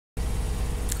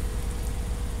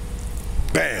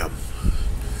Bam!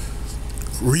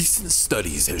 Recent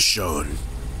studies have shown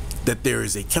that there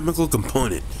is a chemical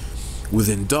component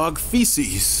within dog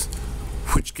feces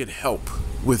which can help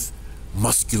with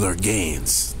muscular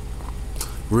gains.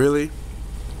 Really?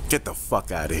 Get the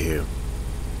fuck out of here.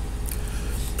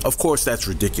 Of course, that's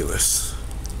ridiculous.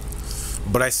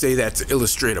 But I say that to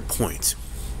illustrate a point.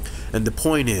 And the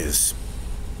point is,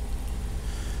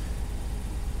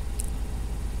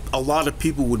 a lot of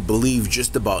people would believe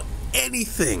just about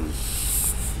anything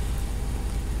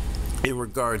in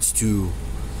regards to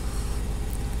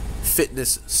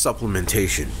fitness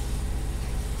supplementation.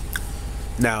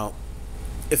 Now,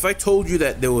 if I told you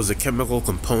that there was a chemical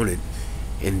component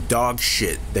in dog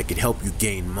shit that could help you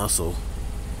gain muscle,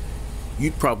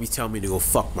 you'd probably tell me to go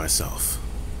fuck myself.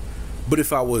 But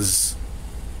if I was,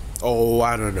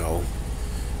 I don't know,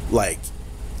 like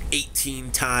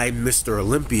 18-time Mr.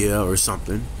 Olympia or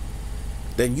something,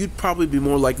 then you'd probably be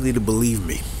more likely to believe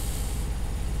me.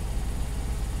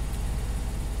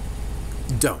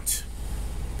 Don't.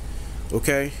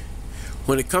 Okay?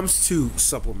 When it comes to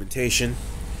supplementation,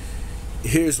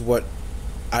 here's what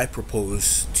I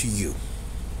propose to you.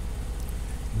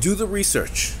 Do the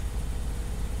research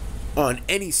on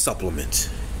any supplement.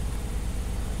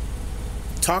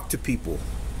 Talk to people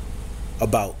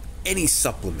about any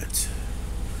supplement.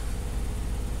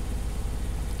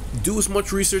 Do as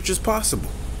much research as possible.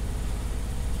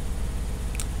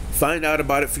 Find out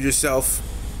about it for yourself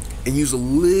and use a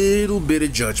little bit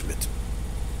of judgment.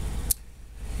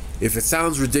 If it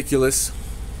sounds ridiculous,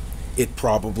 it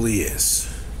probably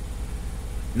is.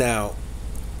 Now,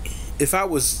 if I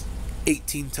was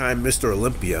 18-time Mr.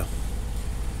 Olympia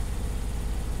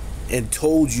and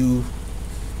told you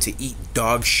to eat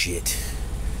dog shit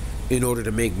in order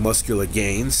to make muscular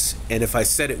gains, and if I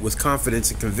said it with confidence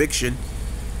and conviction,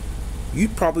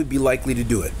 you'd probably be likely to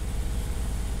do it.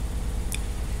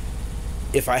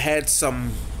 If I had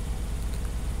some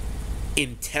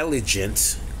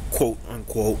intelligent, quote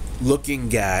unquote, looking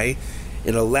guy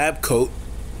in a lab coat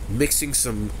mixing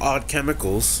some odd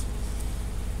chemicals,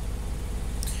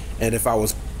 and if I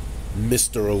was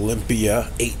Mr.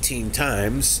 Olympia 18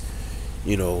 times,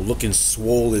 looking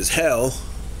swole as hell,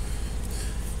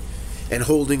 and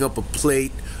holding up a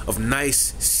plate of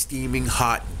nice, steaming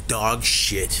hot dog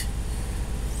shit,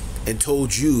 and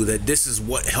told you that this is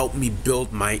what helped me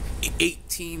build my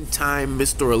 18-time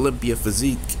Mr. Olympia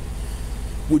physique,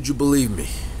 would you believe me?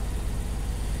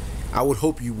 I would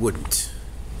hope you wouldn't.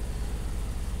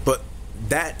 But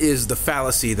that is the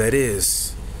fallacy that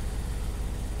is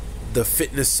the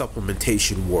fitness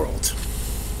supplementation world.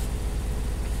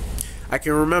 I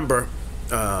can remember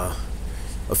a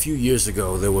few years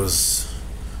ago there was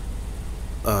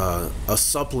a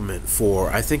supplement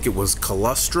for, I think it was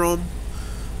colostrum,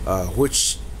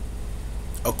 which,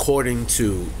 according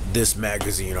to this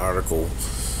magazine article,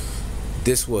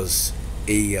 this was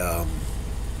a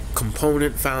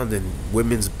component found in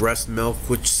women's breast milk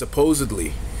which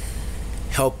supposedly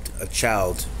helped a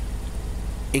child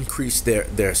increase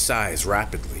their size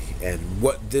rapidly. And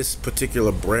what this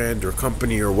particular brand or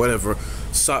company or whatever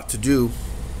sought to do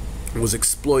was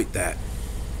exploit that.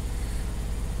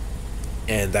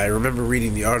 And I remember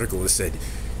reading the article that said,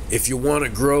 if you want to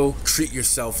grow, treat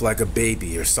yourself like a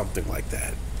baby or something like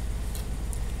that.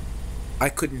 I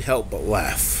couldn't help but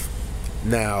laugh.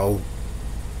 Now,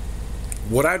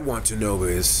 what I'd want to know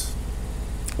is,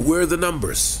 where are the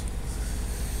numbers?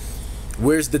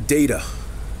 Where's the data?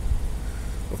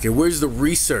 Okay, where's the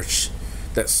research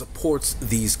that supports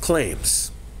these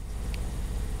claims?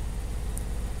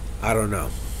 I don't know.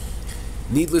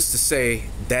 Needless to say,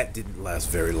 that didn't last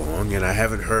very long, and I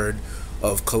haven't heard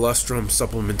of colostrum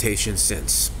supplementation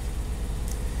since.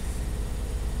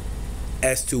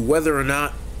 As to whether or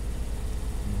not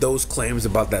those claims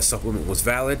about that supplement was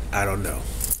valid, I don't know.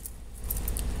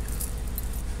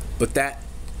 But that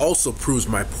also proves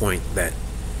my point that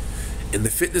in the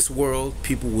fitness world,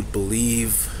 people would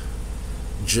believe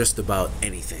just about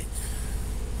anything.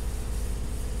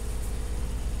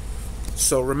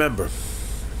 So remember,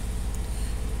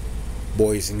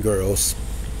 boys and girls,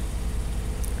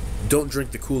 don't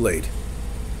drink the Kool-Aid.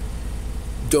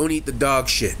 Don't eat the dog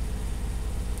shit.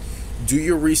 Do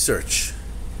your research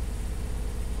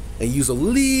and use a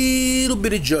little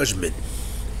bit of judgment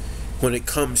when it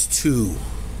comes to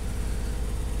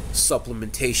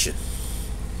supplementation.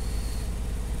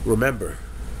 Remember,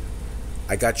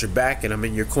 I got your back and I'm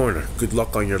in your corner. Good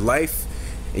luck on your life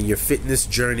and your fitness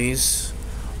journeys,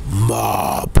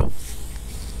 mob.